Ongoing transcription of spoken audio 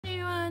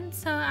everyone,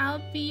 so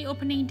I'll be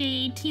opening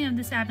day 18 of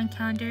this advent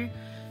calendar.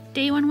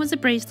 Day 1 was a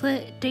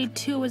bracelet, day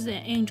 2 was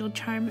an angel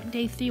charm,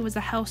 day 3 was a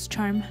house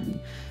charm,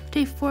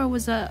 day 4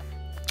 was a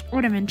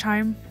ornament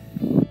charm,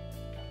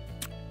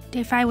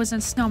 day 5 was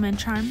a snowman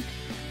charm,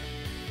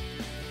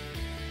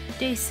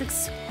 day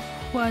 6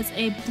 was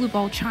a blue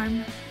ball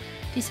charm,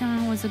 day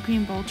 7 was a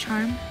green ball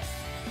charm,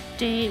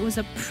 day 8 was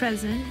a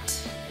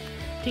present,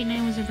 day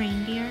 9 was a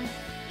reindeer,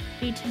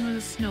 day 10 was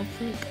a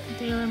snowflake,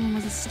 day 11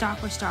 was a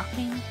stock or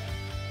stocking,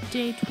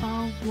 day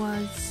 12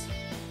 was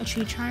a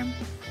tree charm,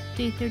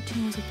 day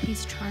 13 was a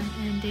peace charm,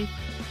 and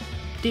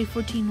day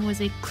 14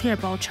 was a clear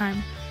ball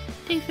charm,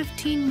 day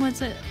 15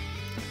 was a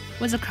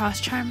cross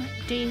charm,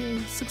 day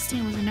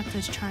 16 was a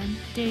necklace charm,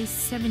 day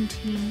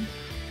 17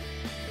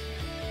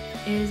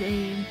 is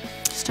a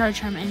star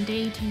charm, and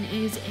day 18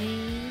 is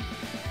a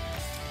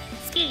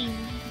skating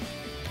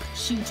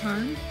shoe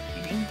charm.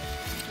 Yeah,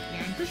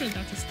 I'm pretty sure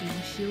that's a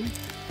skating shoe.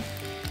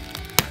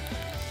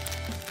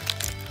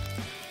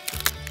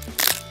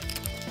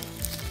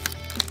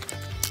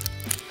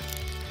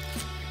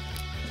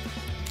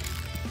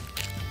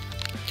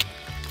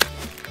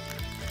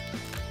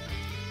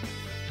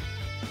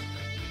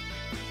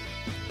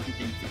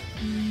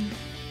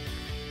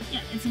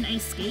 Yeah, it's an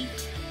ice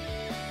skate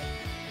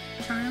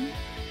charm.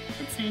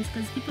 It's nice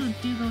because people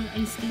do go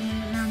ice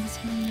skating around this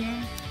time of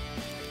year.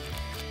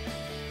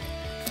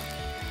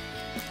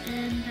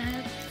 And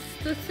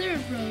that's the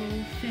third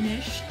row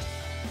finished.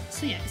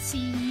 So yeah, see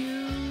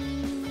you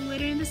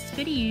later in this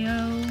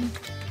video.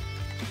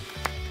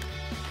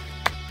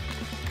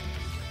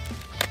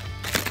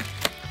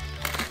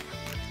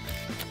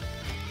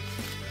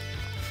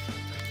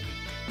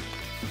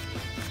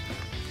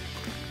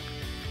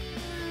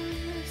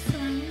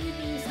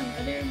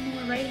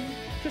 Writing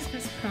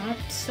Christmas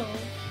prompts, so I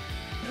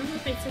don't know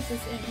if I said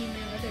this in any of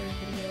my other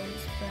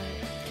videos,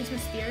 but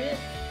Christmas spirit.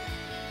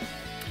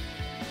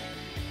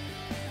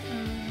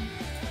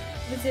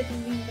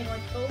 Visiting the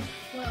North Pole.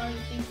 What are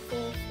you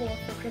thankful for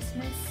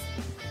Christmas?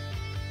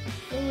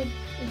 What would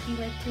it be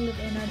like to live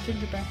in a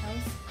gingerbread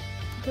house?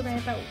 You could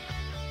write about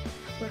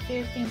your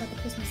favorite thing about the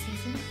Christmas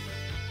season.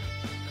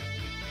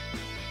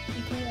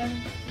 You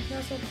can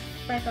also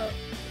write about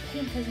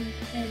putting presents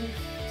and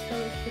so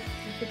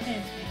your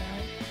parents made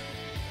out.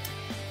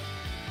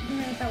 You can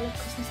write about what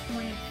Christmas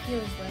morning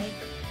feels like.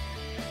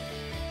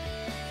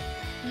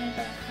 You can write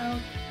about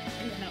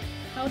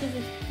how does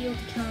it feel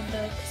to turn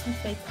the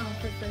Christmas lights on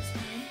for the first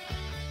time?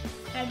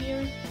 Have you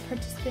ever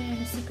participated in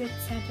a Secret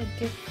Santa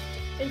gift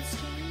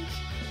exchange?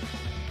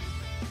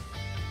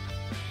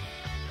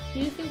 Do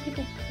you think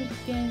people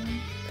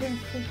begin putting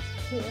food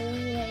too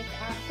early, like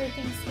after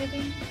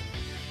Thanksgiving?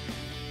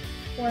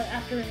 Or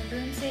after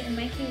Remembrance Day? In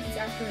my case, it's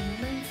after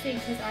Remembrance Day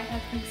because I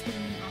have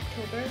Thanksgiving in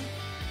October.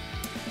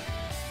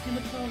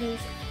 Number 12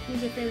 is,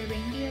 who's your favorite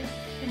reindeer?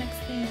 The next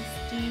thing is,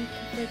 do you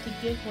prefer to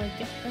give or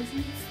get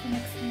presents? The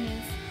next thing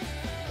is,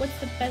 what's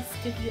the best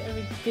gift you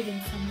ever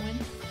given someone?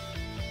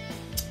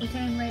 You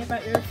can write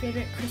about your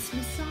favorite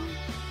Christmas song.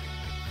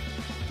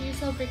 Do you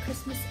celebrate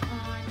Christmas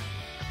on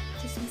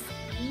Christmas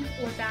Eve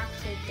or the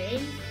actual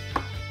day?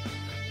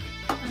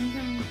 I'm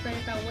going to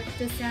write about what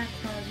does Santa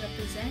Claus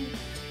represent.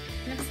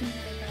 The next thing I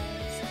write about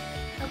is,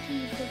 how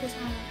can you focus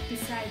on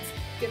besides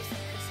gifts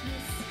at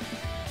Christmas?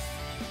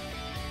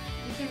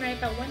 You can write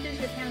about when does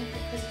your family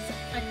put presents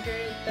under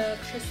the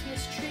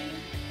Christmas tree.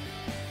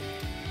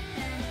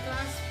 And the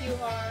last few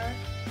are,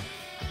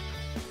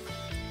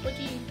 what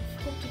do you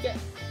hope to get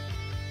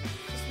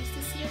Christmas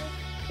this year?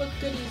 What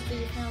goodies do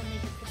your family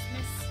make for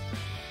Christmas?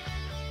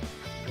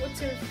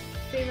 What's your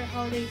favorite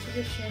holiday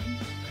tradition?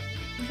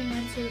 You can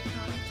answer the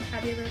prompt,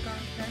 have you ever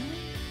gone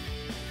caroling?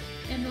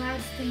 And the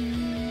last thing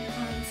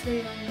on this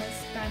very long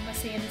list that I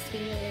must say in this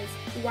video is,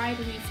 why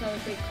do we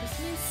celebrate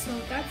Christmas? So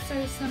that's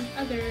some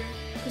other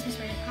Christmas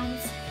writing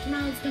prompts.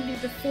 Tomorrow is going to be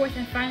the fourth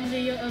and final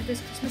video of this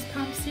Christmas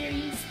prompt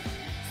series.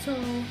 So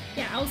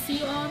yeah, I'll see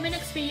you all in my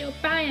next video.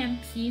 Bye and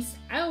peace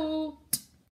out!